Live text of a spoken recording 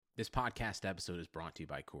This podcast episode is brought to you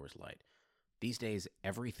by Coors Light. These days,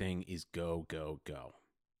 everything is go, go, go.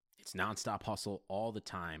 It's nonstop hustle all the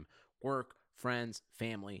time. Work, friends,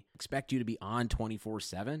 family expect you to be on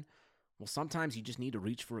 24/7. Well, sometimes you just need to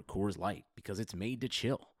reach for a Coors Light because it's made to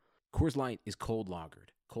chill. Coors Light is cold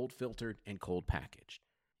lagered, cold filtered, and cold packaged.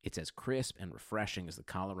 It's as crisp and refreshing as the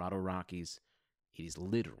Colorado Rockies. It is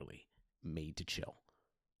literally made to chill.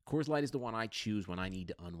 Coors Light is the one I choose when I need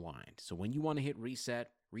to unwind. So when you want to hit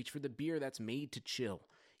reset, reach for the beer that's made to chill.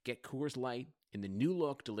 Get Coors Light in the new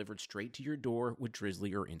look delivered straight to your door with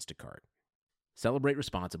Drizzly or Instacart. Celebrate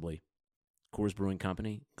responsibly. Coors Brewing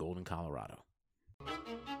Company, Golden, Colorado.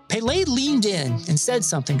 Pele leaned in and said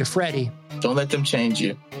something to Freddie. Don't let them change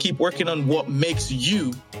you. Keep working on what makes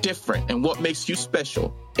you different and what makes you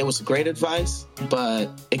special. It was great advice,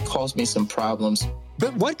 but it caused me some problems.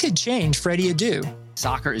 But what could change Freddie Adu?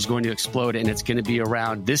 Soccer is going to explode, and it's going to be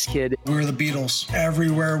around this kid. We were the Beatles.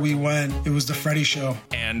 Everywhere we went, it was the Freddie Show.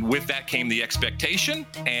 And with that came the expectation,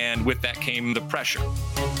 and with that came the pressure.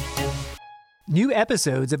 New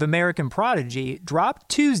episodes of American Prodigy drop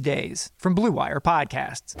Tuesdays from Blue Wire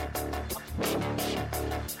Podcasts.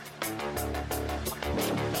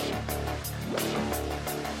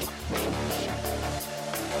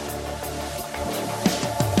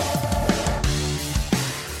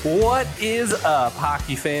 What is up,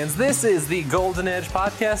 hockey fans? This is the Golden Edge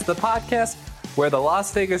Podcast, the podcast where the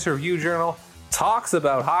Las Vegas Review-Journal talks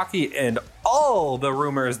about hockey and all the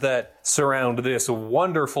rumors that surround this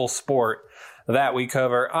wonderful sport that we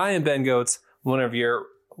cover. I am Ben Goetz, one of your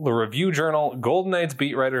Review-Journal Golden Knights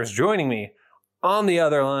beat writers. Joining me on the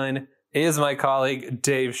other line is my colleague,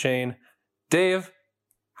 Dave Shane. Dave,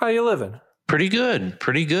 how you living? Pretty good.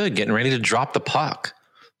 Getting ready to drop the puck.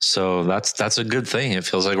 So that's a good thing. It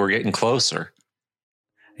feels like we're getting closer.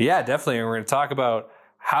 Yeah, definitely. And we're going to talk about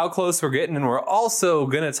how close we're getting. And we're also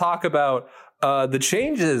going to talk about the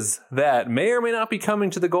changes that may or may not be coming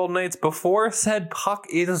to the Golden Knights before said puck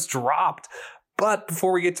is dropped. But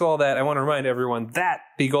before we get to all that, I want to remind everyone that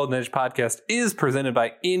the Golden Edge Podcast is presented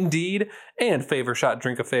by Indeed and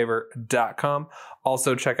FavorShot.drinkafavor.com.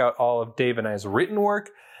 Also, check out all of Dave and I's written work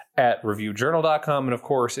at reviewjournal.com. And of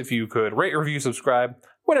course, if you could rate, review, subscribe,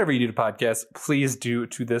 whatever you do to podcasts, please do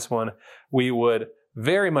to this one. We would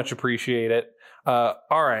very much appreciate it. All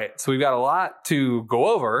right, so we've got a lot to go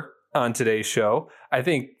over on today's show. I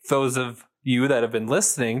think those of you that have been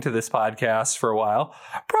listening to this podcast for a while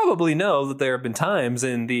probably know that there have been times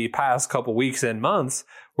in the past couple weeks and months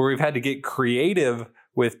where we've had to get creative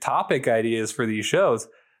with topic ideas for these shows.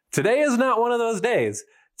 Today is not one of those days.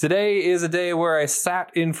 Today is a day where I sat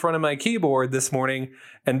in front of my keyboard this morning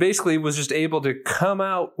and basically was just able to come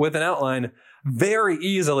out with an outline very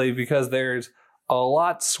easily because there's a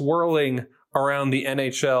lot swirling around the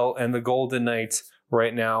NHL and the Golden Knights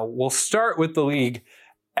right now. We'll start with the league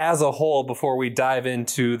as a whole before we dive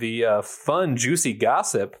into the fun, juicy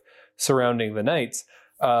gossip surrounding the Knights.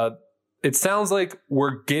 It sounds like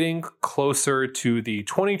we're getting closer to the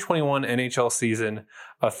 2021 NHL season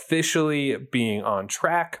officially being on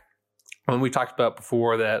track. When we talked about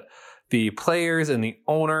before that the players and the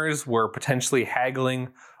owners were potentially haggling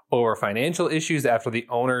over financial issues after the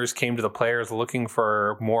owners came to the players looking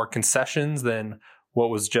for more concessions than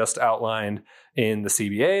what was just outlined in the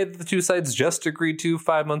CBA that the two sides just agreed to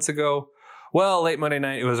 5 months ago. Well, late Monday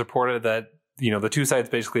night, it was reported that the two sides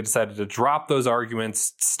basically decided to drop those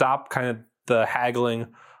arguments, stop kind of the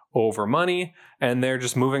haggling over money, and they're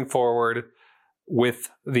just moving forward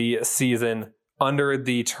with the season under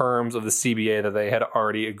the terms of the CBA that they had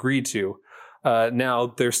already agreed to.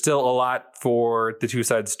 Now, there's still a lot for the two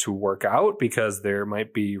sides to work out because there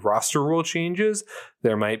might be roster rule changes.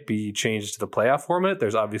 There might be changes to the playoff format.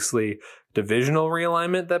 There's obviously divisional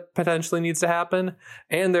realignment that potentially needs to happen.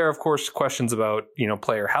 And there are, of course, questions about,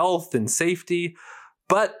 player health and safety.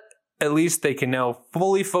 But at least they can now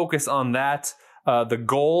fully focus on that. The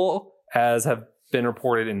goal, as have been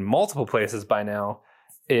reported in multiple places by now,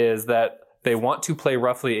 is that they want to play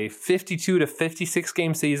roughly a 52 to 56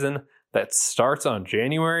 game season that starts on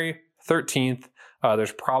January 13th.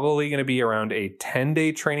 There's probably going to be around a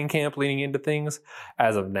 10-day training camp leading into things.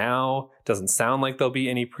 As of now, it doesn't sound like there'll be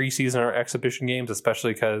any preseason or exhibition games,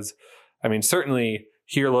 especially because, certainly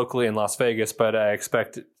here locally in Las Vegas, but I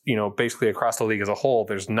expect, basically across the league as a whole,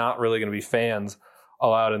 there's not really going to be fans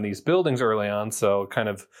allowed in these buildings early on. So it kind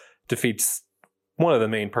of defeats one of the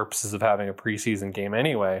main purposes of having a preseason game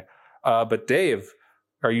anyway. But Dave,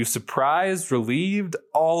 are you surprised, relieved,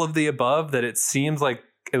 all of the above, that it seems like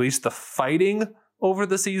at least the fighting over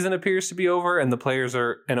the season appears to be over and the players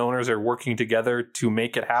and owners are working together to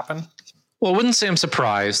make it happen? Well, I wouldn't say I'm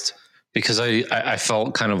surprised because I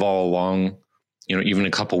felt kind of all along, even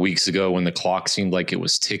a couple weeks ago when the clock seemed like it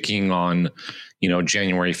was ticking on,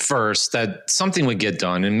 January 1st, that something would get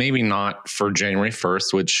done, and maybe not for January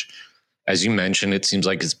 1st, which, as you mentioned, it seems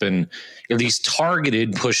like it's been at least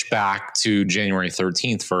targeted, pushed back to January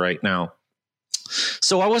 13th for right now.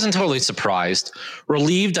 So I wasn't totally surprised.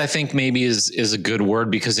 Relieved, I think maybe is a good word,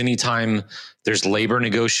 because anytime there's labor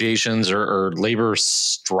negotiations or labor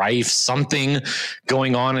strife, something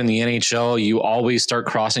going on in the NHL, you always start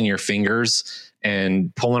crossing your fingers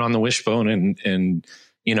and pulling on the wishbone and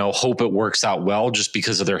hope it works out well, just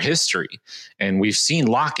because of their history. And we've seen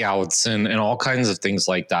lockouts and all kinds of things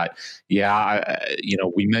like that. Yeah,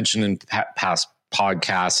 we mentioned in past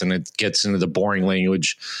podcasts, and it gets into the boring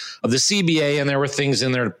language of the CBA, and there were things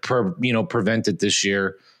in there to prevent it this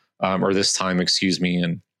year, or this time, excuse me.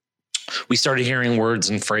 And we started hearing words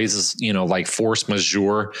and phrases, like force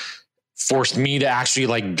majeure, forced me to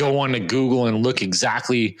actually go on to Google and look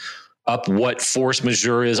exactly up what force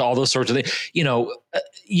majeure is, all those sorts of things.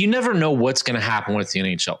 You never know what's going to happen with the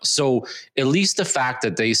NHL. So at least the fact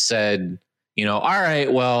that they said, all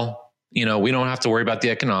right, well, we don't have to worry about the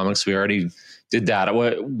economics. We already did that.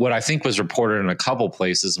 What I think was reported in a couple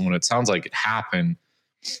places, and when it sounds like it happened,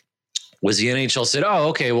 was the NHL said, oh,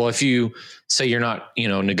 okay, well, if you say you're not,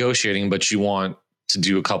 negotiating, but you want to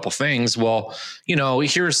do a couple things, well,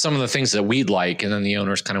 here's some of the things that we'd like. And then the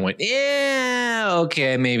owners kind of went, yeah,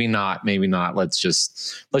 okay, maybe not. Let's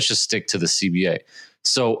just stick to the CBA.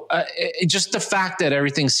 So just the fact that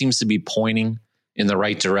everything seems to be pointing in the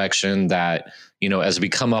right direction, that, as we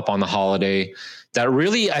come up on the holiday, that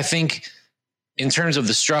really, I think, in terms of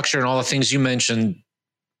the structure and all the things you mentioned,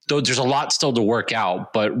 though there's a lot still to work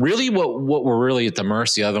out, but really what we're really at the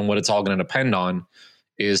mercy of, and what it's all going to depend on,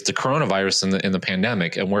 is the coronavirus and the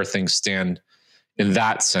pandemic, and where things stand in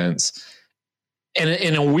that sense. And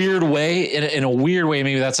in a weird way,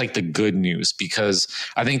 maybe that's like the good news, because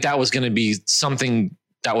I think that was going to be something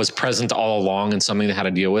that was present all along and something they had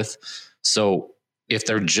to deal with. So if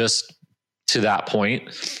they're just to that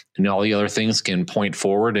point, and all the other things can point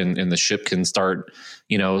forward, and the ship can start,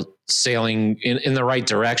 sailing in the right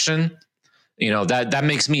direction, that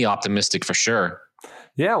makes me optimistic for sure.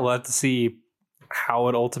 Yeah, we'll have to see how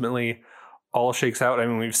it ultimately all shakes out. I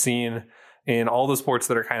mean, we've seen in all the sports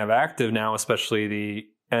that are kind of active now, especially the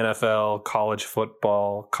NFL, college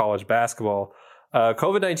football, college basketball,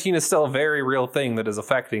 COVID-19 is still a very real thing that is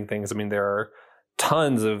affecting things. I mean, there are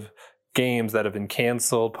tons of games that have been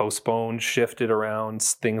canceled, postponed, shifted around,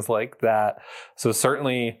 things like that. So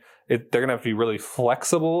certainly they're going to have to be really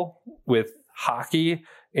flexible with hockey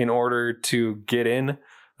in order to get in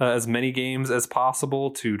as many games as possible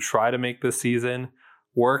to try to make the season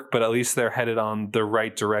work, but at least they're headed on the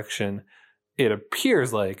right direction, it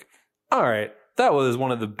appears like. All right, that was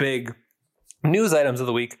one of the big news items of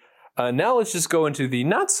the week. Now let's just go into the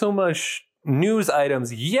not so much news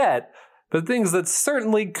items yet, but things that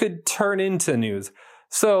certainly could turn into news.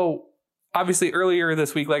 So obviously earlier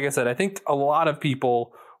this week, like I said, I think a lot of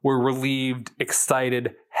people were relieved,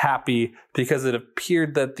 excited, happy, because it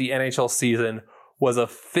appeared that the NHL season was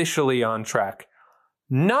officially on track.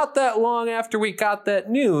 Not that long after we got that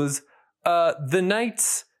news, the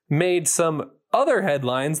Knights made some other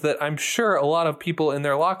headlines that I'm sure a lot of people in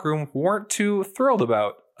their locker room weren't too thrilled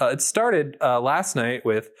about. It started last night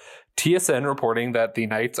with TSN reporting that the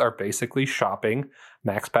Knights are basically shopping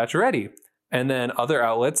Max Pacioretty. And then other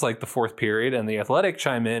outlets like the Fourth Period and The Athletic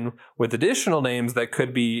chime in with additional names that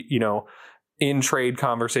could be, in trade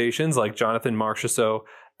conversations, like Jonathan Marchessault,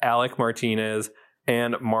 Alec Martinez,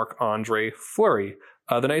 and Marc-Andre Fleury.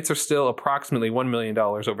 The Knights are still approximately $1 million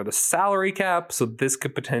over the salary cap, so this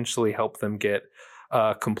could potentially help them get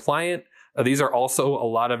compliant. These are also a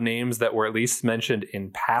lot of names that were at least mentioned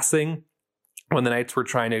in passing when the Knights were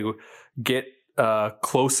trying to get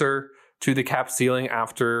closer to the cap ceiling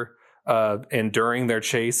after and during their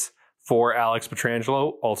chase for Alex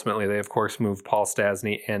Pietrangelo. Ultimately, they, of course, moved Paul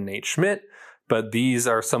Stastny and Nate Schmidt, but these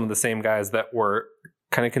are some of the same guys that were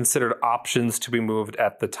kind of considered options to be moved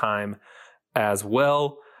at the time as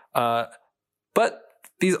well. But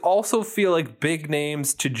these also feel like big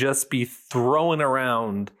names to just be thrown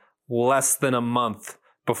around less than a month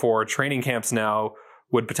before training camps now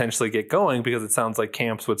would potentially get going, because it sounds like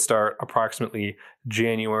camps would start approximately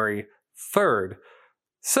January 3rd.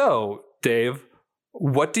 So, Dave,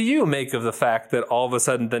 what do you make of the fact that all of a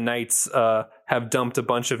sudden the Knights have dumped a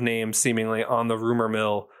bunch of names seemingly on the rumor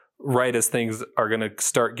mill right as things are going to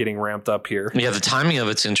start getting ramped up here? Yeah, the timing of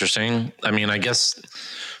it's interesting. I mean, I guess,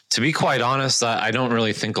 to be quite honest, I don't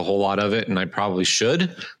really think a whole lot of it, and I probably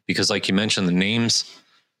should, because like you mentioned, the names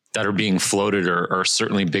that are being floated are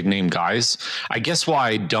certainly big name guys. I guess why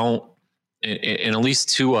I don't, and at least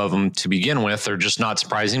two of them to begin with are just not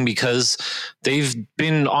surprising because they've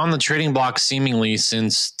been on the trading block seemingly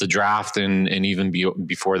since the draft and even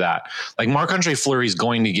before that. Like Marc-Andre Fleury is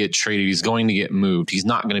going to get traded. He's going to get moved. He's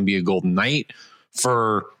not going to be a Golden Knight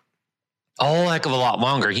for a whole heck of a lot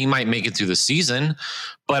longer. He might make it through the season,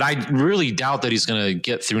 but I really doubt that he's going to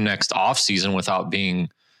get through next offseason without being,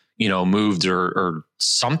 moved or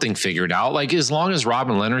something figured out. Like as long as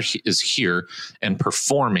Robin Leonard is here and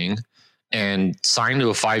performing and signed to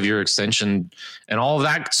a 5-year extension and all of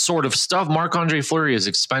that sort of stuff, Marc-Andre Fleury is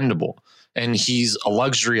expendable. And he's a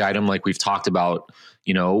luxury item like we've talked about,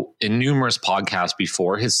 in numerous podcasts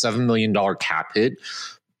before. His $7 million cap hit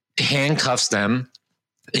handcuffs them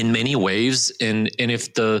in many ways. And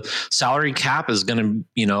if the salary cap is going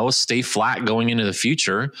to, stay flat going into the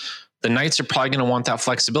future, the Knights are probably going to want that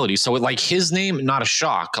flexibility. So like his name, not a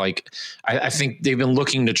shock. Like I think they've been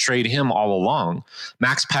looking to trade him all along.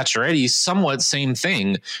 Max Pacioretty, somewhat same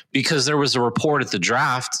thing, because there was a report at the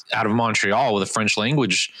draft out of Montreal with a French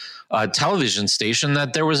language television station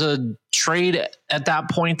that there was a trade at that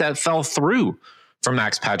point that fell through for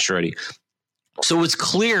Max Pacioretty. So it's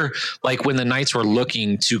clear, like when the Knights were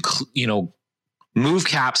looking to, move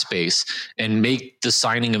cap space and make the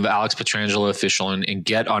signing of Alex Pietrangelo official and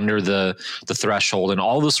get under the threshold and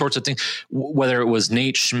all those sorts of things, whether it was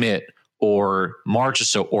Nate Schmidt or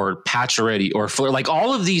Marchessault or Pacioretty or Fleur, like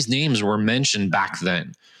all of these names were mentioned back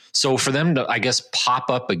then. So for them to, I guess, pop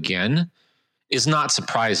up again is not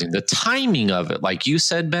surprising. The timing of it, like you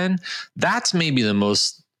said, Ben, that's maybe the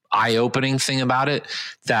most eye-opening thing about it,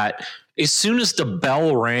 that as soon as the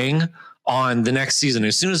bell rang on the next season,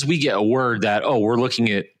 as soon as we get a word that, we're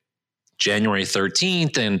looking at January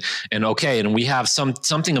 13th and okay, and we have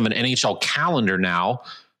something of an NHL calendar now,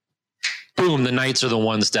 boom, the Knights are the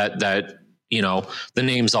ones that the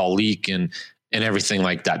names all leak and everything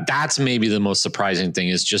like that. That's maybe the most surprising thing,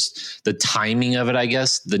 is just the timing of it, I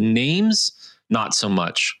guess. The names, not so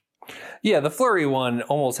much. Yeah, the Fleury one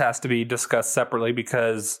almost has to be discussed separately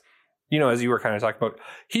because, as you were kind of talking about,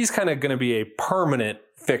 he's kind of going to be a permanent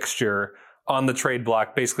fixture on the trade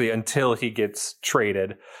block basically until he gets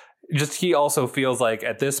traded. Just he also feels like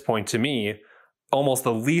at this point, to me, almost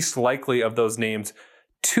the least likely of those names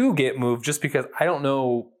to get moved, just because I don't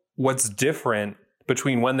know what's different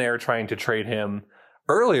between when they are trying to trade him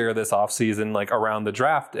earlier this offseason, like around the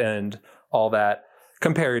draft and all that,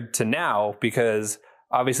 compared to now, because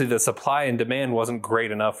obviously the supply and demand wasn't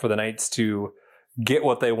great enough for the Knights to get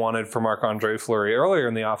what they wanted for Marc-Andre Fleury earlier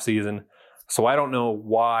in the offseason. So I don't know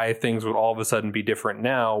why things would all of a sudden be different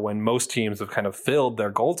now when most teams have kind of filled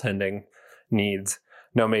their goaltending needs.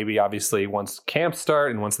 Now, maybe obviously once camps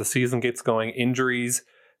start and once the season gets going, injuries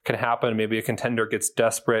can happen. Maybe a contender gets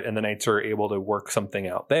desperate and the Knights are able to work something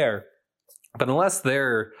out there. But unless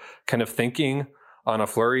their kind of thinking on a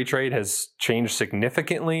Fleury trade has changed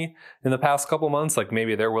significantly in the past couple months, like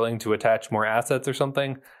maybe they're willing to attach more assets or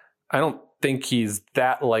something, I don't think he's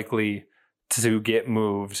that likely to get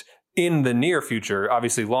moved in the near future.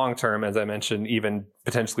 Obviously, long term, as I mentioned, even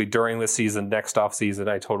potentially during the season, next off season,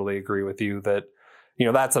 I totally agree with you that,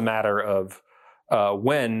 that's a matter of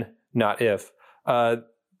when, not if.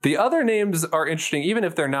 The other names are interesting, even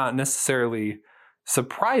if they're not necessarily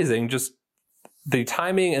surprising, just the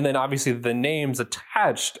timing and then obviously the names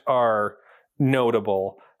attached are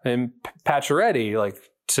notable. And Pacioretty, like,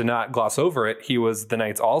 to not gloss over it, he was the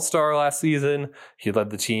Knights All-Star last season. He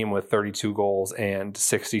led the team with 32 goals and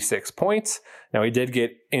 66 points. Now, he did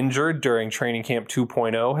get injured during training camp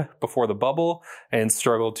 2.0 before the bubble and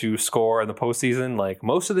struggled to score in the postseason like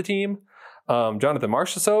most of the team. Jonathan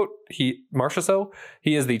Marchessault, he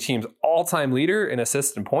is the team's all-time leader in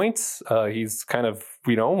assists and points. He's kind of,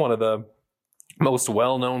 one of the most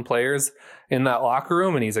well-known players in that locker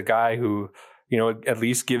room, and he's a guy who, at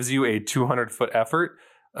least gives you a 200-foot effort.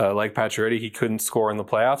 Like Pacioretty, he couldn't score in the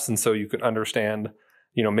playoffs, and so you could understand,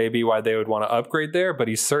 maybe why they would want to upgrade there, but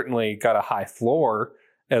he's certainly got a high floor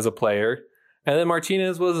as a player. And then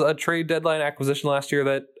Martinez was a trade deadline acquisition last year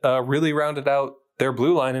that really rounded out their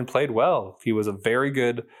blue line and played well. He was a very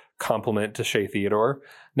good complement to Shea Theodore.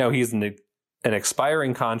 Now he's an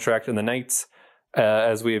expiring contract, and the Knights,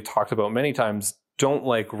 as we have talked about many times, don't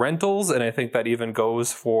like rentals, and I think that even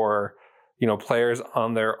goes for players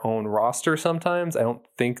on their own roster sometimes. I don't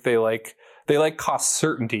think they like cost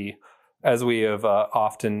certainty, as we have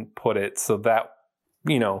often put it. So that,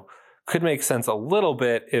 could make sense a little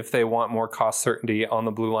bit if they want more cost certainty on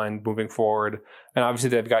the blue line moving forward. And obviously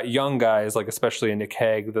they've got young guys, like especially a Nick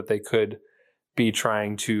Hague, that they could be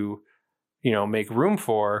trying to, make room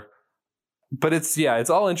for. But it's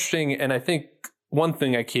all interesting. And I think one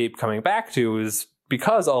thing I keep coming back to is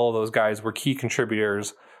because all of those guys were key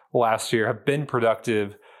contributors last year, have been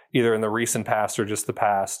productive either in the recent past or just the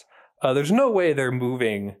past. There's no way they're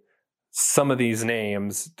moving some of these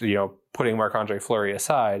names, putting Marc-Andre Fleury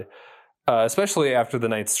aside, especially after the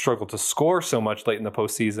Knights struggled to score so much late in the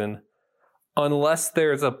postseason, unless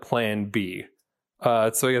there's a plan B.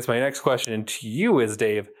 So I guess my next question to you is,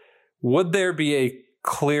 Dave, would there be a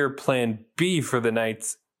clear plan B for the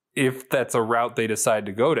Knights if that's a route they decide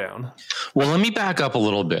to go down? Well, let me back up a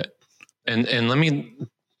little bit. And let me,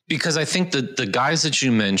 because I think that the guys that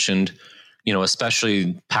you mentioned,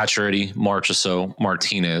 especially Pacioretty, Marchessault,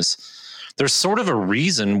 Martinez, there's sort of a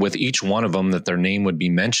reason with each one of them that their name would be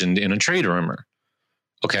mentioned in a trade rumor.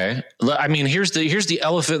 Okay. I mean, here's the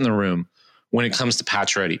elephant in the room when it comes to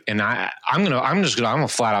Pacioretty. And I'm gonna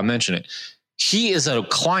flat out mention it. He is a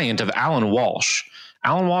client of Alan Walsh.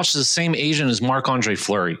 Alan Walsh is the same agent as Marc-Andre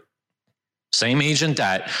Fleury. Same agent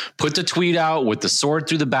that put the tweet out with the sword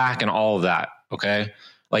through the back and all of that. Okay.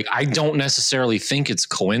 Like, I don't necessarily think it's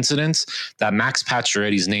coincidence that Max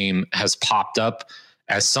Pacioretty's name has popped up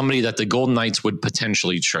as somebody that the Golden Knights would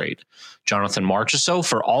potentially trade. Jonathan Marchessault,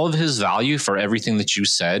 for all of his value, for everything that you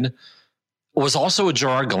said, was also a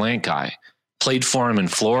Gerard Gallant guy. Played for him in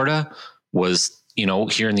Florida, was,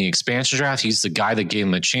 here in the expansion draft. He's the guy that gave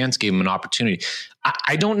him a chance, gave him an opportunity.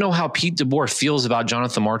 I don't know how Pete DeBoer feels about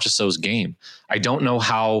Jonathan Marchessault's game. I don't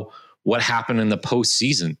know what happened in the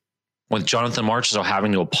postseason with Jonathan Marchessault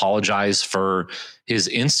having to apologize for his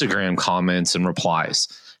Instagram comments and replies.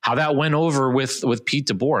 How that went over with Pete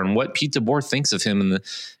DeBoer and what Pete DeBoer thinks of him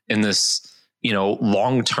in this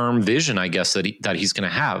long-term vision, I guess, that he's going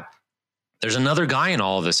to have. There's another guy in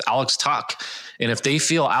all of this, Alex Tuch. And if they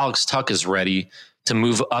feel Alex Tuch is ready to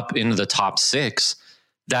move up into the top 6,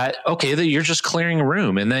 that you're just clearing a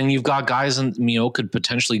room. And then you've got guys could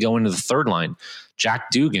potentially go into the third line. Jack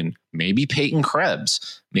Dugan, maybe Peyton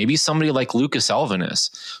Krebs, maybe somebody like Lucas Elvenes.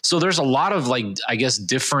 So there's a lot of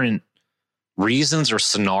different reasons or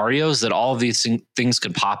scenarios that all of these things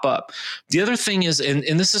could pop up. The other thing is,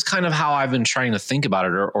 and this is kind of how I've been trying to think about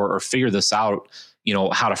it or figure this out,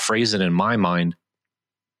 how to phrase it in my mind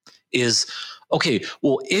is, okay,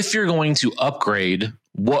 well, if you're going to upgrade,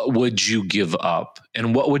 what would you give up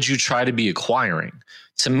and what would you try to be acquiring?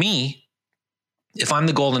 To me, if I'm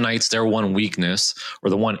the Golden Knights, their one weakness or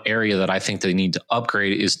the one area that I think they need to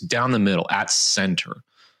upgrade is down the middle at center.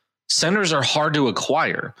 Centers are hard to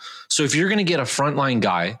acquire. So if you're going to get a frontline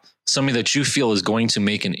guy, somebody that you feel is going to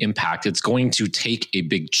make an impact, it's going to take a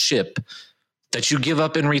big chip that you give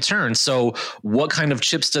up in return. So what kind of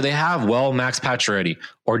chips do they have? Well, Max Pacioretty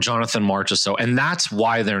or Jonathan Marchessault. And that's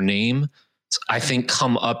why their name, I think,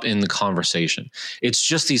 come up in the conversation. It's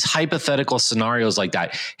just these hypothetical scenarios like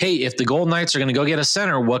that. Hey, if the Golden Knights are going to go get a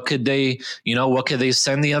center, what could they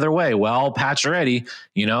send the other way? Well, Pacioretty,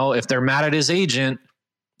 if they're mad at his agent,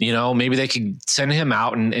 maybe they could send him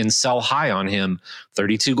out and sell high on him.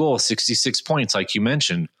 32 goals, 66 points, like you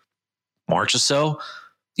mentioned. Marchessault,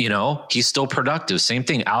 he's still productive. Same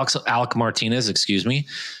thing. Alec Martinez, excuse me.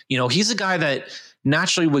 He's a guy that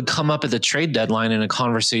naturally would come up at the trade deadline in a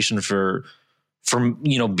conversation for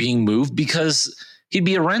being moved because he'd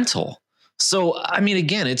be a rental. So, I mean,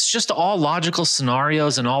 again, it's just all logical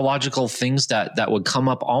scenarios and all logical things that would come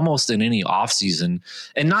up almost in any offseason.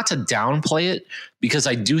 And not to downplay it, because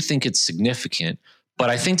I do think it's significant, but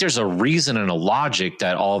I think there's a reason and a logic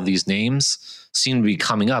that all of these names seem to be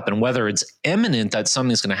coming up. And whether it's imminent that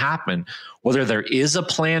something's going to happen, whether there is a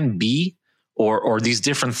plan B or these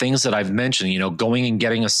different things that I've mentioned, going and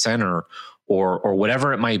getting a center or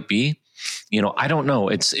whatever it might be, I don't know.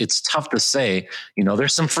 It's tough to say.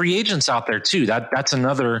 There's some free agents out there too. That's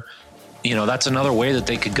another way that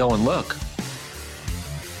they could go and look.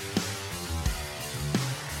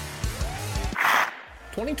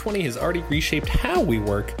 "2020 has already reshaped how we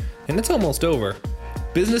work, and it's almost over.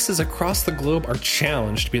 Businesses across the globe are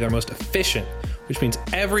challenged to be their most efficient, which means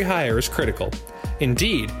every hire is critical.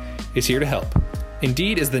 Indeed is here to help.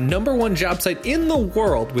 Indeed is the #1 job site in the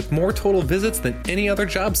world with more total visits than any other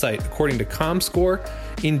job site, according to ComScore.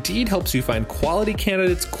 Indeed helps you find quality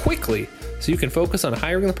candidates quickly so you can focus on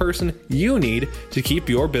hiring the person you need to keep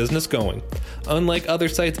your business going. Unlike other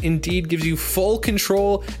sites, Indeed gives you full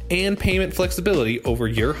control and payment flexibility over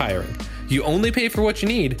your hiring. You only pay for what you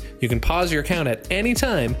need, you can pause your account at any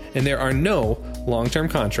time, and there are no long-term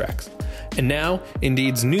contracts. And now,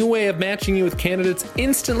 Indeed's new way of matching you with candidates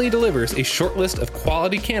instantly delivers a short list of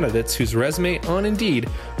quality candidates whose resume on Indeed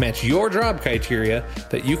match your job criteria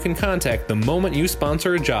that you can contact the moment you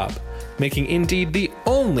sponsor a job, making Indeed the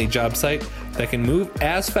only job site that can move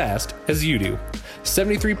as fast as you do.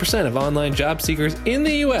 73% of online job seekers in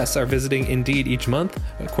the US are visiting Indeed each month,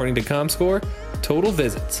 according to ComScore total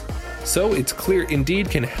visits. So it's clear Indeed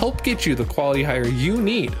can help get you the quality hire you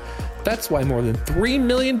need. That's why more than 3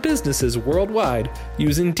 million businesses worldwide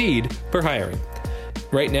use Indeed for hiring.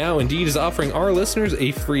 Right now, Indeed is offering our listeners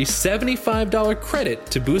a free $75 credit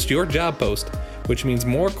to boost your job post, which means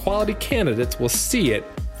more quality candidates will see it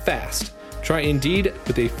fast. Try Indeed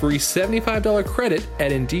with a free $75 credit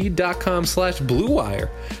at Indeed.com/Blue Wire.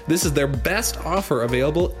 This is their best offer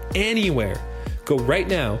available anywhere. Go right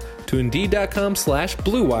now to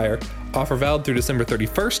Indeed.com/Blue Wire. Offer valid through December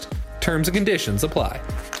 31st. Terms and conditions apply.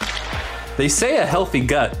 They say a healthy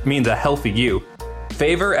gut means a healthy you.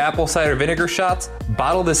 Favor apple cider vinegar shots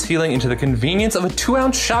bottle this feeling into the convenience of a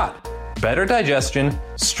 2-ounce shot. Better digestion,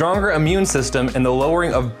 stronger immune system, and the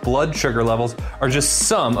lowering of blood sugar levels are just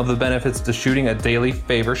some of the benefits to shooting a daily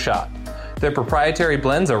Favor shot. Their proprietary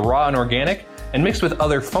blends are raw and organic and mixed with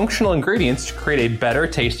other functional ingredients to create a better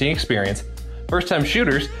tasting experience. First-time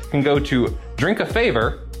shooters can go to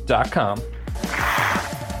drinkafavor.com.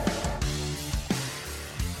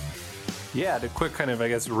 Yeah, to quick kind of,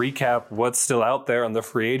 recap what's still out there on the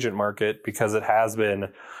free agent market, because it has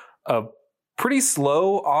been a pretty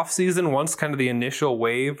slow offseason once kind of the initial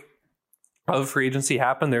wave of free agency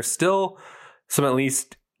happened. There's still some at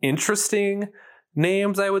least interesting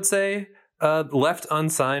names, I would say, left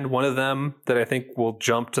unsigned. One of them that I think will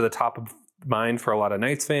jump to the top of mind for a lot of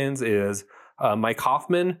Knights fans is Mike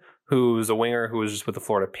Hoffman, who's a winger who was just with the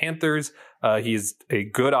Florida Panthers. He's a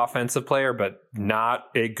good offensive player, but not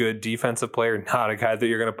a good defensive player, not a guy that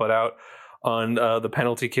you're going to put out on the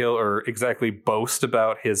penalty kill or exactly boast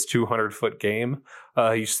about his 200-foot game.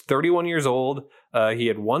 He's 31 years old. He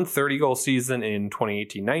had one 30-goal season in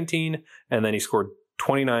 2018-19, and then he scored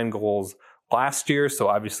 29 goals last year. So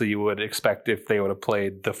obviously you would expect if they would have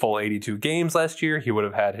played the full 82 games last year, he would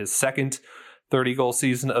have had his second 30-goal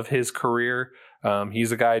season of his career.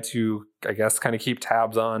 He's a guy to, kind of keep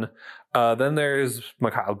tabs on. Then there's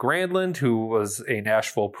Mikael Granlund, who was a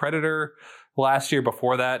Nashville Predator last year.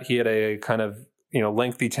 Before that, he had a kind of,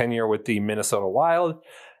 lengthy tenure with the Minnesota Wild.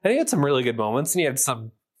 And he had some really good moments, and he had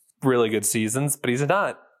some really good seasons, but he's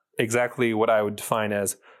not exactly what I would define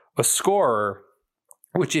as a scorer,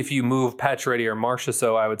 which if you move Pacioretty or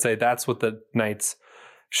Marchessault, I would say that's what the Knights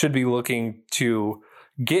should be looking to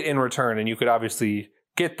get in return. And you could obviously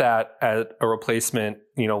get that at a replacement,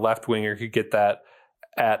 left winger, could get that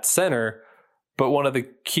at center. But one of the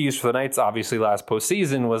keys for the Knights, obviously, last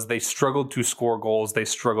postseason was they struggled to score goals. They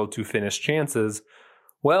struggled to finish chances.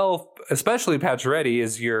 Well, especially Pacioretty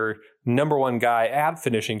is your number one guy at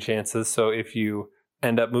finishing chances. So if you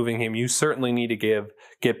end up moving him, you certainly need to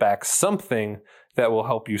get back something that will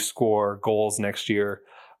help you score goals next year.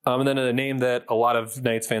 And then a name that a lot of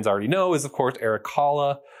Knights fans already know is, of course, Erik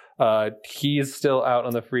Haula. He is still out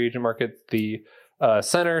on the free agent market, the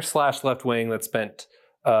center/left wing that spent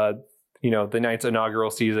the Knights'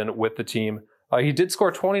 inaugural season with the team. He did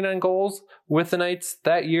score 29 goals with the Knights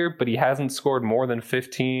that year, but he hasn't scored more than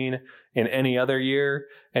 15 in any other year.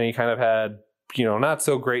 And he kind of had, not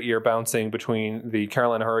so great year bouncing between the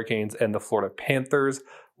Carolina Hurricanes and the Florida Panthers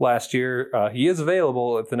last year. He is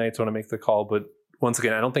available if the Knights want to make the call, but once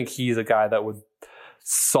again, I don't think he's a guy that would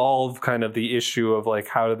solve kind of the issue of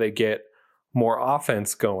how do they get more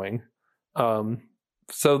offense going.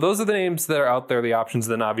 So those are the names that are out there, the options.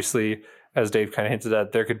 Then obviously, as Dave kind of hinted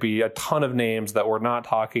at, there could be a ton of names that we're not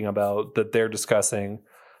talking about that they're discussing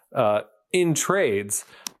in trades.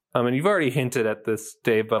 And you've already hinted at this,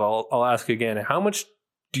 Dave, but I'll ask again. How much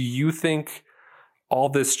do you think all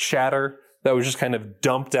this chatter that was just kind of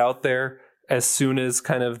dumped out there as soon as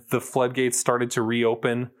kind of the floodgates started to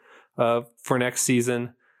reopen for next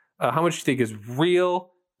season, how much do you think is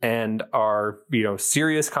real and are,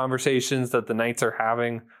 serious conversations that the Knights are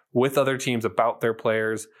having with other teams about their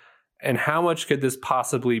players? And how much could this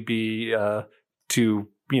possibly be to,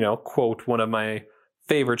 quote one of my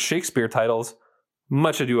favorite Shakespeare titles,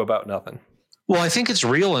 Much Ado About Nothing? Well, I think it's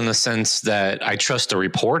real in the sense that I trust the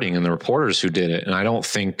reporting and the reporters who did it. And I don't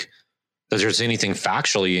think that there's anything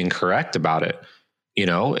factually incorrect about it.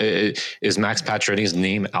 Is Max Pacioretty's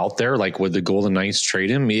name out there? Would the Golden Knights trade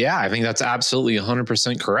him? Yeah, I think that's absolutely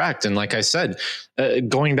 100% correct. And like I said,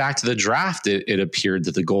 going back to the draft, it appeared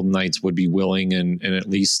that the Golden Knights would be willing and at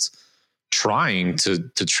least trying to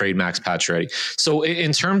trade Max Pacioretty. So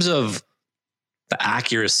in terms of the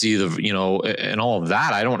accuracy of, and all of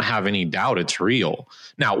that, I don't have any doubt it's real.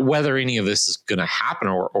 Now, whether any of this is going to happen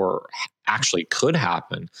or actually could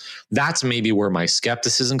happen, that's maybe where my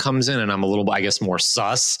skepticism comes in. And I'm a little, more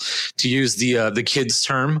sus, to use the kids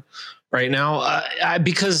term, right now,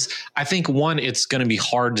 because I think one, it's going to be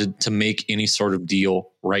hard to make any sort of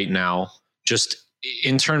deal right now, just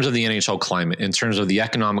in terms of the NHL climate, in terms of the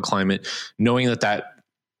economic climate, knowing that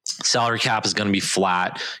salary cap is going to be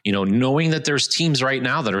flat, knowing that there's teams right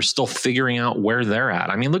now that are still figuring out where they're at.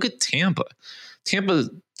 I mean, look at Tampa. Tampa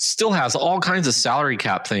still has all kinds of salary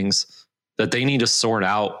cap things that they need to sort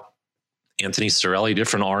out. Anthony Cirelli,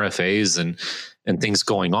 different RFAs and things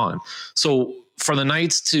going on. So for the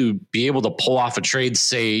Knights to be able to pull off a trade,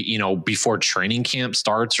 say, before training camp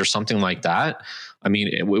starts or something like that, I mean,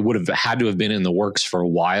 it would have had to have been in the works for a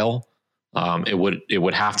while. It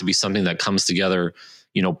would have to be something that comes together,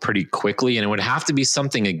 pretty quickly. And it would have to be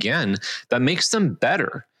something, again, that makes them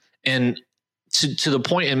better. And to the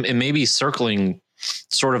point, and maybe circling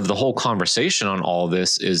sort of the whole conversation on all of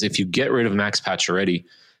this, is if you get rid of Max Pacioretty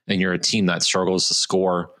and you're a team that struggles to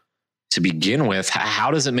score to begin with,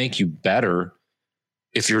 how does it make you better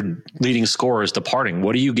if your leading scorer is departing?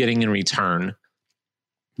 What are you getting in return?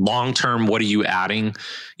 Long term, what are you adding?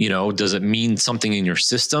 Does it mean something in your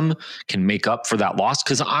system can make up for that loss?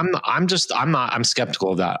 Because I'm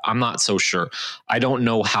skeptical of that. I'm not so sure. I don't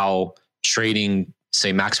know how trading,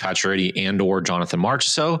 say, Max Pacioretty and or Jonathan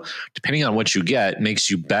Marchessault, depending on what you get, makes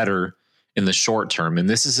you better in the short term. And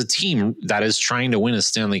this is a team that is trying to win a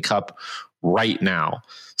Stanley Cup right now.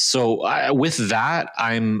 So with that,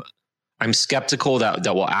 I'm skeptical that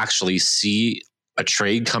we'll actually see a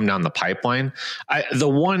trade come down the pipeline. The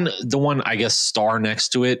one, I guess, star next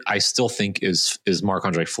to it, I still think is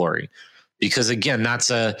Marc-Andre Fleury, because again, that's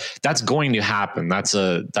going to happen. That's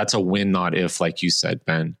a win, not if, like you said,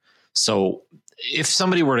 Ben. So if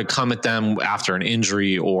somebody were to come at them after an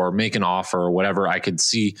injury or make an offer or whatever, I could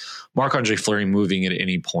see Marc-Andre Fleury moving at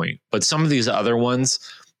any point. But some of these other ones,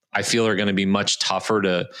 I feel, are going to be much tougher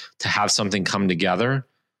to have something come together.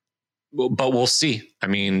 But we'll see. I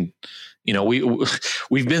mean,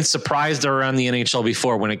 we've been surprised around the NHL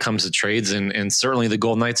before when it comes to trades, and certainly the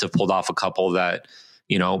Golden Knights have pulled off a couple that,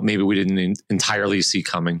 maybe we didn't entirely see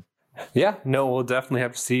coming. Yeah, no, we'll definitely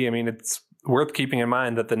have to see. I mean, it's worth keeping in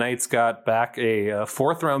mind that the Knights got back a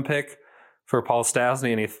 4th round pick for Paul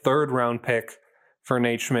Stastny and a 3rd round pick for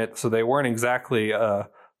Nate Schmidt. So they weren't exactly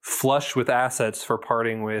flush with assets for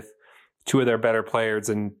parting with 2 of their better players.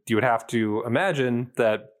 And you would have to imagine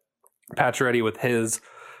that Pacioretty, with his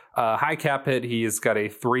high cap hit, he's got a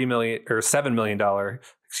 $7 million,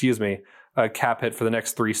 cap hit for the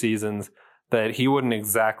next 3 seasons, that he wouldn't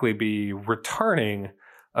exactly be returning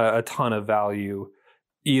a ton of value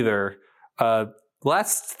either.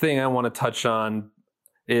 Last thing I want to touch on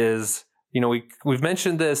is, we've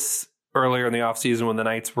mentioned this earlier in the offseason when the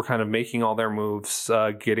Knights were kind of making all their moves,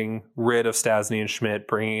 getting rid of Stastny and Schmidt,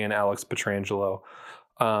 bringing in Alex Pietrangelo.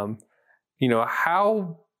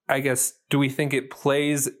 How, I guess, do we think it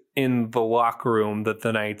plays in the locker room that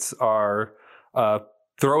the Knights are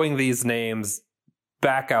throwing these names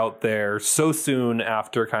back out there so soon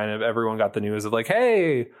after kind of everyone got the news of like,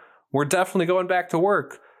 hey, we're definitely going back to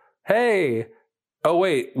work. Hey, oh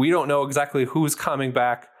wait, we don't know exactly who's coming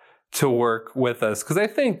back to work with us. Because I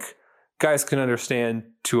think guys can understand,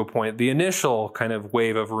 to a point, the initial kind of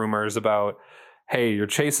wave of rumors about, hey, you're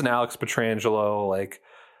chasing Alex Pietrangelo, like,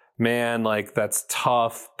 man, like, that's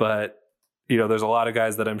tough, but there's a lot of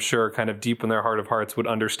guys that I'm sure kind of deep in their heart of hearts would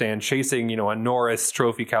understand chasing, a Norris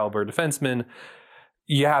Trophy caliber defenseman.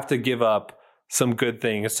 You have to give up some good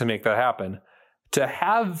things to make that happen. To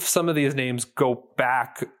have some of these names go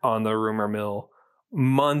back on the rumor mill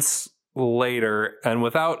months later and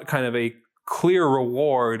without kind of a clear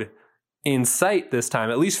reward in sight this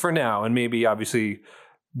time, at least for now, and maybe obviously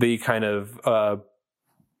the kind of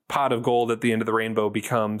pot of gold at the end of the rainbow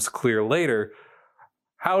becomes clear later.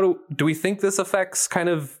 How do we think this affects kind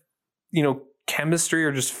of, chemistry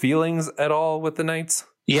or just feelings at all with the Knights?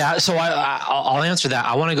 Yeah, so I'll answer that.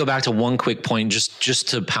 I want to go back to one quick point just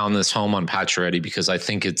to pound this home on Pacioretty, because I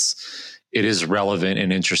think it is relevant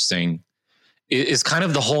and interesting. It's kind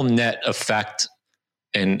of the whole net effect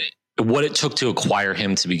and what it took to acquire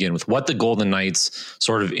him to begin with, what the Golden Knights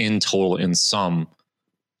sort of in total, in sum,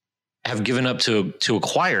 have given up to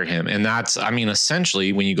acquire him. And that's, I mean,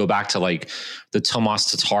 essentially, when you go back to like the Tomas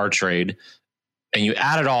Tatar trade and you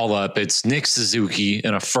add it all up, it's Nick Suzuki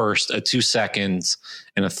in a first, a 2 seconds,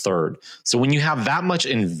 and a third. So when you have that much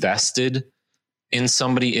invested in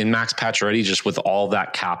somebody, in Max Pacioretty, just with all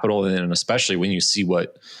that capital, and especially when you see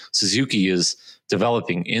what Suzuki is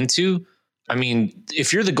developing into, I mean,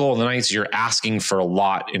 if you're the Golden Knights, you're asking for a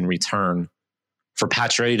lot in return for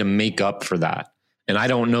Pacioretty to make up for that. And I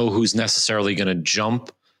don't know who's necessarily going to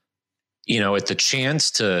jump, at the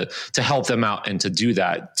chance to help them out and to do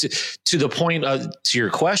that. To the point to your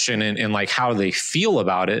question and like how they feel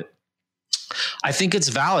about it, I think it's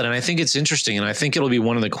valid and I think it's interesting. And I think it'll be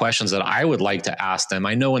one of the questions that I would like to ask them.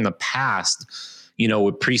 I know in the past,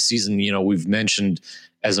 with preseason, we've mentioned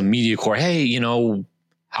as a media corps, hey,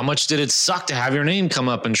 how much did it suck to have your name come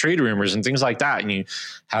up in trade rumors and things like that? And you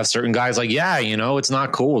have certain guys like, it's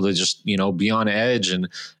not cool to just, be on edge and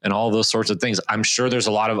all those sorts of things. I'm sure there's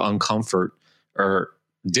a lot of discomfort,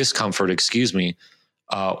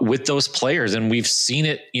 with those players. And we've seen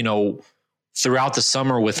it, throughout the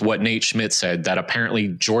summer with what Nate Schmidt said, that apparently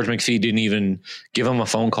George McPhee didn't even give him a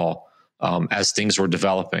phone call as things were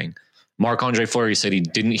developing. Marc-Andre Fleury said he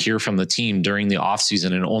didn't hear from the team during the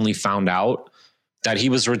offseason and only found out that he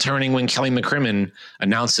was returning when Kelly McCrimmon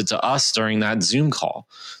announced it to us during that Zoom call.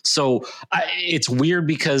 So it's weird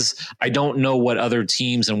because I don't know what other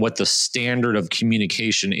teams and what the standard of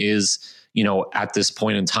communication is, at this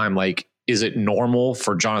point in time. Like, is it normal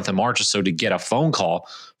for Jonathan Marchessault to get a phone call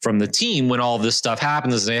from the team when all this stuff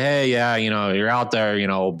happens and say, hey, you're out there,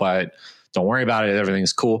 but don't worry about it,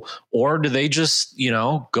 everything's cool? Or do they just,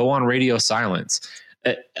 go on radio silence?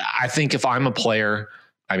 I think if I'm a player,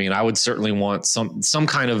 I would certainly want some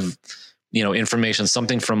kind of, information,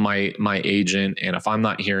 something from my agent. And if I'm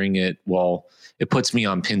not hearing it, well, it puts me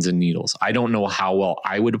on pins and needles. I don't know how well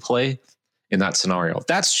I would play in that scenario.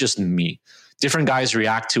 That's just me. Different guys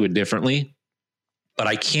react to it differently, but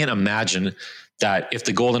I can't imagine that if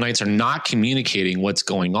the Golden Knights are not communicating what's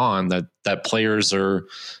going on, that players are,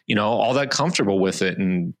 all that comfortable with it.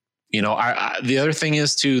 And, the other thing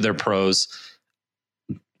is too, they're pros.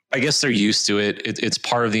 I guess they're used to it. It's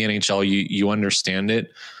part of the NHL. You understand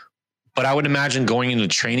it. But I would imagine going into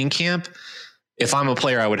training camp, if I'm a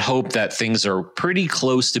player, I would hope that things are pretty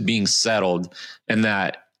close to being settled, and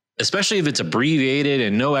that, especially if it's abbreviated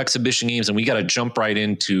and no exhibition games and we got to jump right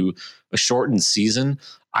into a shortened season,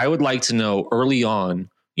 I would like to know early on,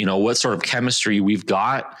 what sort of chemistry we've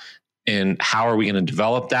got and how are we going to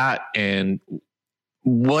develop that, and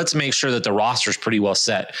let's make sure that the roster is pretty well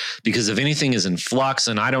set, because if anything is in flux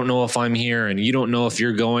and I don't know if I'm here and you don't know if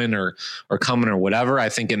you're going or coming or whatever, I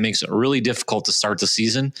think it makes it really difficult to start the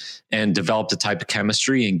season and develop the type of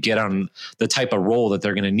chemistry and get on the type of role that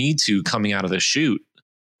they're going to need to coming out of the chute.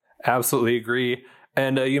 Absolutely agree.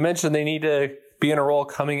 And you mentioned they need to be in a role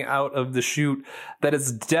coming out of the chute. That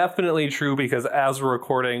is definitely true, because as we're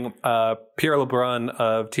recording, Pierre LeBrun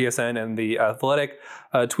of TSN and The Athletic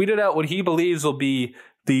tweeted out what he believes will be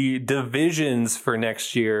the divisions for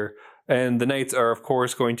next year. And the Knights are, of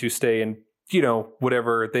course, going to stay in,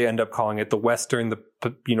 whatever they end up calling it, the Western, the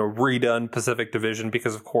redone Pacific Division,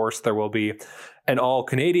 because, of course, there will be an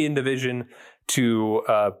all-Canadian division to,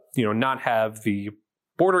 not have the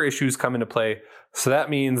border issues come into play. So that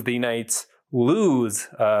means the Knights lose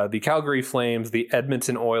the Calgary Flames, the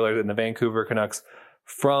Edmonton Oilers, and the Vancouver Canucks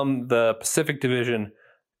from the Pacific Division.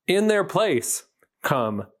 In their place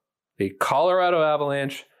come the Colorado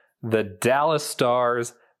Avalanche, the Dallas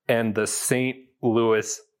Stars, and the St.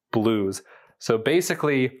 Louis Blues. So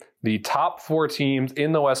basically, the top 4 teams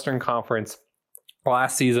in the Western Conference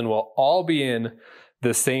last season will all be in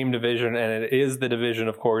the same division, and it is the division,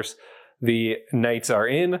 of course, the Knights are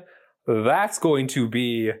in. That's going to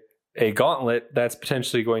be a gauntlet. That's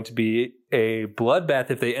potentially going to be a bloodbath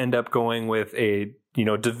if they end up going with a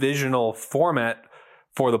divisional format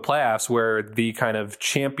for the playoffs, where the kind of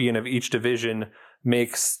champion of each division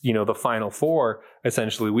makes the final 4.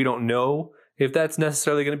 Essentially, we don't know if that's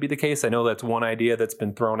necessarily going to be the case. I know that's one idea that's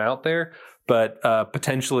been thrown out there, but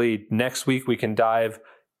potentially next week we can dive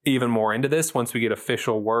even more into this once we get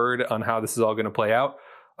official word on how this is all going to play out.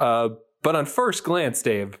 But on first glance,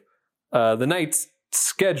 Dave, the Knights'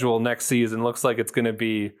 schedule next season looks like it's going to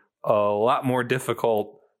be a lot more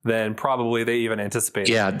difficult than probably they even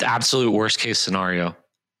anticipated. Yeah, the absolute worst case scenario.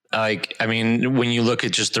 When you look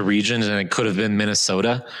at just the regions, and it could have been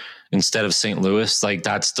Minnesota instead of St. Louis,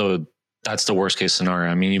 that's the worst case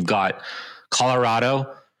scenario. You've got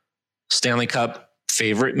Colorado, Stanley Cup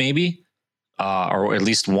favorite maybe, or at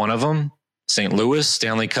least one of them. St. Louis,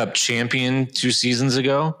 Stanley Cup champion 2 seasons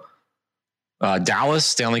ago. Dallas,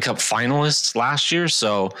 Stanley Cup finalists last year.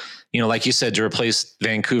 So, like you said, to replace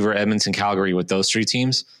Vancouver, Edmonton, Calgary with those 3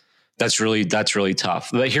 teams, that's really tough.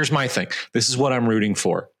 But here's my thing. This is what I'm rooting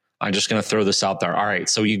for. I'm just going to throw this out there. All right.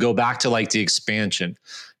 So you go back to the expansion,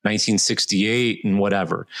 1968 and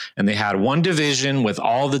whatever. And they had one division with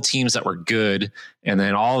all the teams that were good, and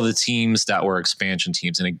then all of the teams that were expansion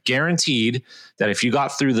teams. And it guaranteed that if you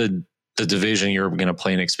got through the division, you're going to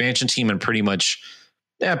play an expansion team and pretty much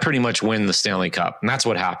pretty much win the Stanley Cup. And that's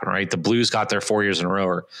what happened, right? The Blues got there 4 years in a row,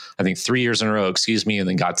 or I think 3 years in a row, and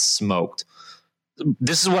then got smoked.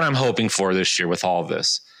 This is what I'm hoping for this year with all of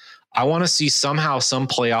this. I want to see somehow some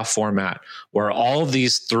playoff format where all of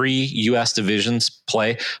these 3 U.S. divisions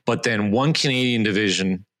play, but then one Canadian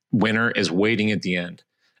division winner is waiting at the end.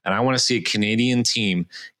 And I want to see a Canadian team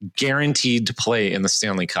guaranteed to play in the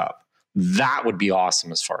Stanley Cup. That would be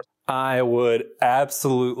awesome as far as I would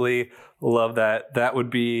absolutely love that. That would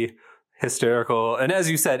be hysterical. And as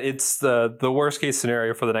you said, it's the worst case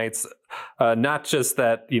scenario for the Knights. Not just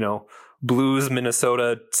that, Blues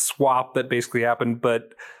Minnesota swap that basically happened,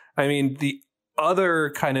 but I mean, the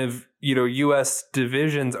other kind of, U.S.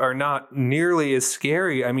 divisions are not nearly as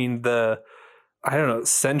scary. I mean,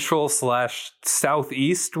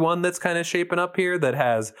 Central/Southeast one that's kind of shaping up here that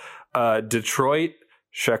has Detroit,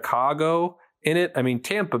 Chicago in it. I mean,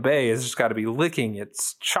 Tampa Bay has just got to be licking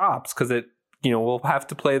its chops because we'll have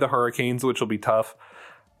to play the Hurricanes, which will be tough.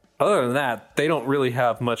 Other than that, they don't really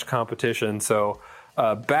have much competition. So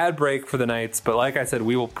bad break for the Knights. But like I said,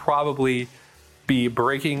 we will probably be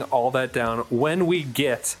breaking all that down when we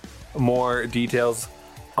get more details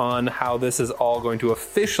on how this is all going to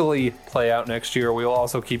officially play out next year. We will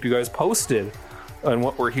also keep you guys posted on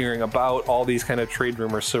what we're hearing about all these kind of trade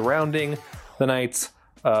rumors surrounding the Knights.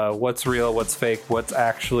 What's real, what's fake, what's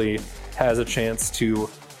actually has a chance to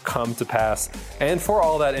come to pass. And for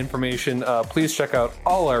all that information, please check out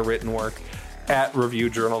all our written work at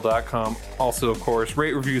reviewjournal.com. Also, of course,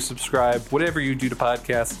 rate, review, subscribe, whatever you do to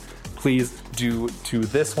podcasts, please do to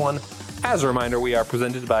this one. As a reminder, we are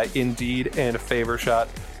presented by Indeed and Favor Shot,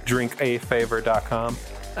 drinkafavor.com.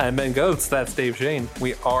 I'm Ben Goetz, that's Dave Shane.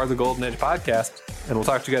 We are the Golden Edge Podcast, and we'll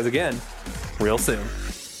talk to you guys again real soon.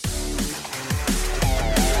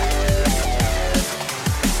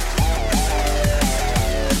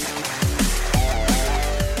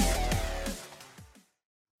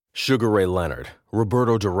 Sugar Ray Leonard,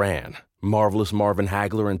 Roberto Duran, Marvelous Marvin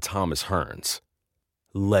Hagler, and Thomas Hearns.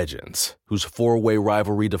 Legends, whose four-way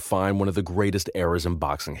rivalry defined one of the greatest eras in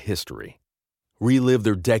boxing history. Relive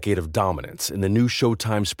their decade of dominance in the new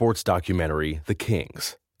Showtime sports documentary, The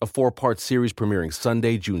Kings, a 4-part series premiering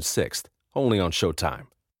Sunday, June 6th, only on Showtime.